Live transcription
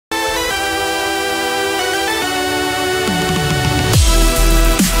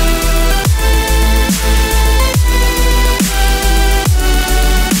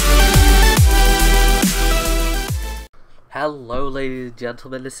Hello ladies and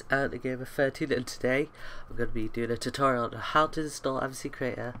gentlemen, this is Gamer13 and today I'm going to be doing a tutorial on how to install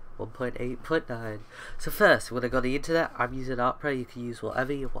MCreator 1.8.9. So first, when I go on the internet, I'm using Opera. You can use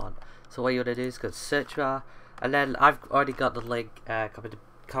whatever you want. So what you want to do is go to search bar, and then I've already got the link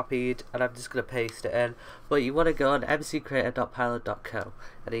copied, and I'm just going to paste it in. But you want to go on mccreator.pilot.co,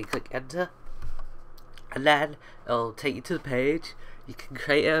 and then you click enter, and then it'll take you to the page. You can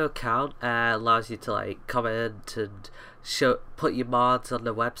create an account, allows you to like comment and put your mods on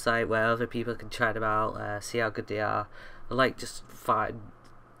the website where other people can try them out, see how good they are, and like just find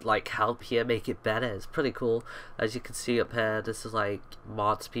like help here, make it better. It's pretty cool. As you can see up here, this is like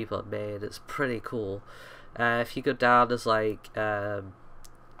mods people have made. It's pretty cool. If you go down, there's like MCreator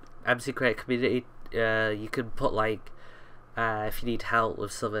community. You can put like if you need help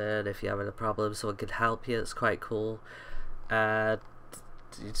with something, if you're having a problem, someone can help you. It's quite cool.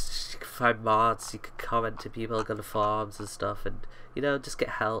 You can find mods, you can comment to people, go to forums and stuff, and you know, just get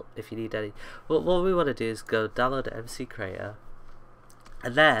help if you need any. What we want to do is go download MCreator,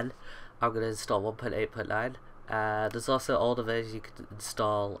 and then I'm going to install 1.8.9. There's also older versions you can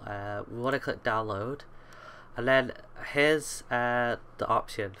install. We want to click download, and then here's the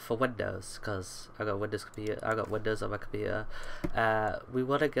option for Windows, because I got Windows computer. I got Windows on my computer. We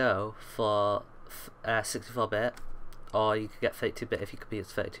want to go for 64-bit. Or you could get 32-bit if your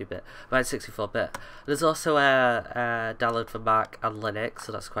computer's 32-bit. Mine's 64-bit. There's also a download for Mac and Linux,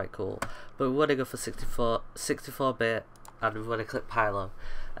 so that's quite cool. But we want to go for 64-bit, and we want to click Pilo.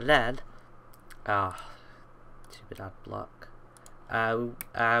 And then, stupid ad block. We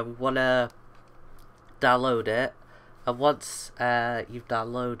want to download it, and once you've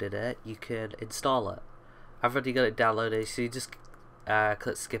downloaded it, you can install it. I've already got it downloaded, so you just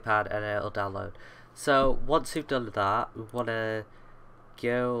click skip ad and it'll download. So once you've done that, we want to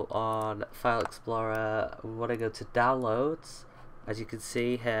go on File Explorer. We want to go to Downloads. As you can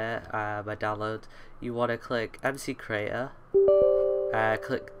see here, my downloads. You want to click MCreator.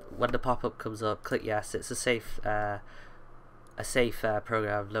 Click when the pop-up comes up. Click yes. It's a safe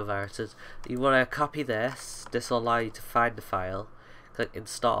program, no viruses. You want to copy this. This will allow you to find the file. Click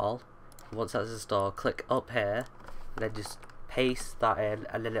Install. Once that's installed, click up here, and then just paste that in,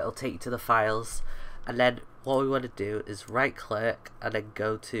 and then it'll take you to the files. And then what we want to do is right click and then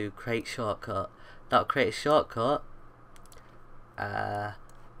go to create shortcut. That'll create a shortcut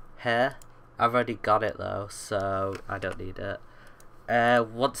here. I've already got it though, so I don't need it.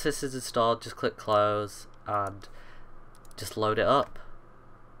 Once this is installed, just click close and just load it up.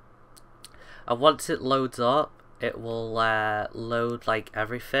 And once it loads up, it will load like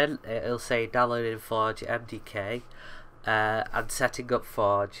everything. It'll say downloading Forge MDK and setting up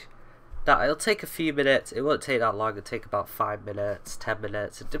Forge. Now it'll take a few minutes. It won't take that long. It'll take about 5 minutes, 10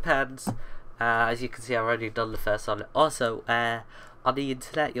 minutes. It depends. As you can see, I've already done the first one. Also, on the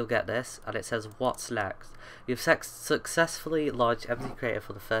internet you'll get this, and it says what's next. You've successfully launched MCreator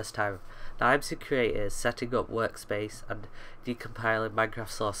for the first time. Now MCreator is setting up workspace and decompiling Minecraft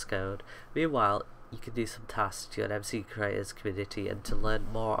source code. Meanwhile, you can do some tasks to join MCreator's community and to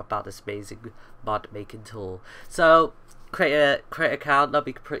learn more about this amazing mod making tool. So create an account. That'd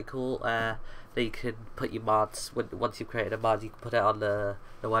be pretty cool. Then you can put your mods. Once you've created a mod, you can put it on the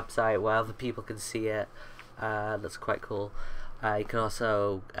website where other people can see it. That's quite cool. You can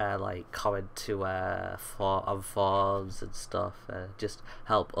also like comment to on forums and stuff. Just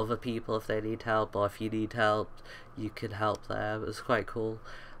help other people if they need help, or if you need help, you can help them. It's quite cool.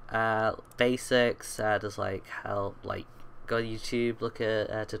 Basics. There's like help. Like go on YouTube, look at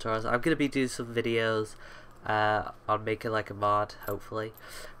tutorials. I'm gonna be doing some videos on making like a mod, hopefully.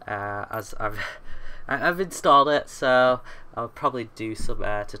 As I've installed it, so I'll probably do some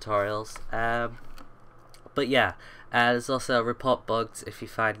tutorials. But yeah, there's also report bugs if you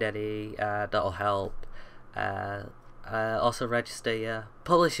find any. That'll help. Also register. Yeah,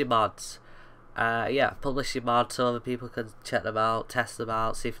 publish your mods. Yeah, publish your mods so other people can check them out, test them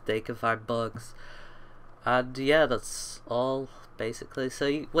out, see if they can find bugs. And yeah, that's all basically. So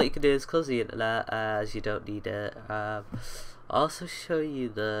what you can do is close the internet as you don't need it. I'll also show you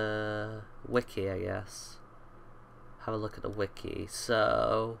the wiki, I guess. Have a look at the wiki.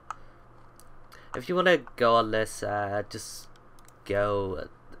 So if you want to go on this, just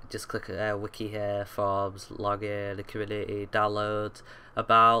click wiki here, forums, login, the community, downloads,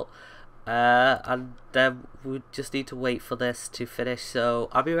 about, and then we just need to wait for this to finish. So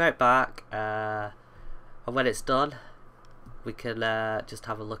I'll be right back, and when it's done, we can just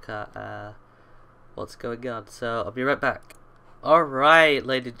have a look at what's going on. So I'll be right back. Alright,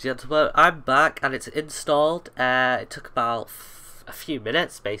 ladies and gentlemen, I'm back and it's installed. It took about a few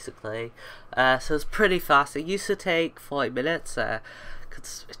minutes basically. So it's pretty fast. It used to take 40 minutes.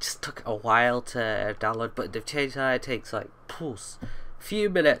 Cause it just took a while to download, but they've changed that. It takes like few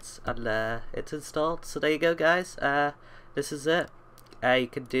minutes and it's installed. So there you go, guys. This is it. You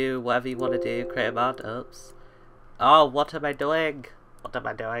can do whatever you want to do. Create a mod. Oops. Oh, what am I doing? What am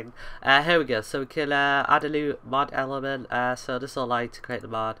I doing? Here we go. So we can add a new mod element. So this will allow you to create the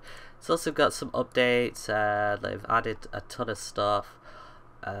mod. It's also got some updates. They've added a ton of stuff.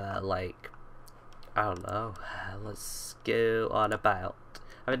 Like, I don't know. Let's go on about.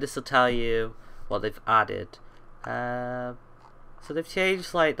 I mean, this will tell you what they've added. So they've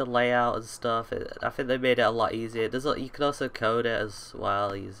changed like the layout and stuff. I think they made it a lot easier. You can also code it as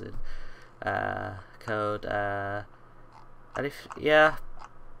well using code. And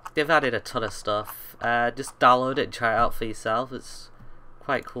they've added a ton of stuff. Just download it and try it out for yourself. It's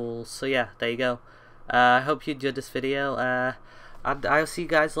quite cool. So yeah, there you go. I hope you enjoyed this video. And I'll see you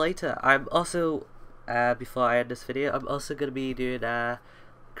guys later. I'm also before I end this video, I'm also gonna be doing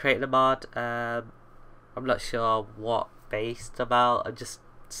creating a mod. I'm not sure what based about. I just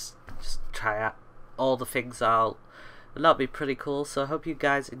try out all the things out. And that'll be pretty cool. So I hope you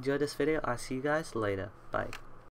guys enjoyed this video. I'll see you guys later. Bye.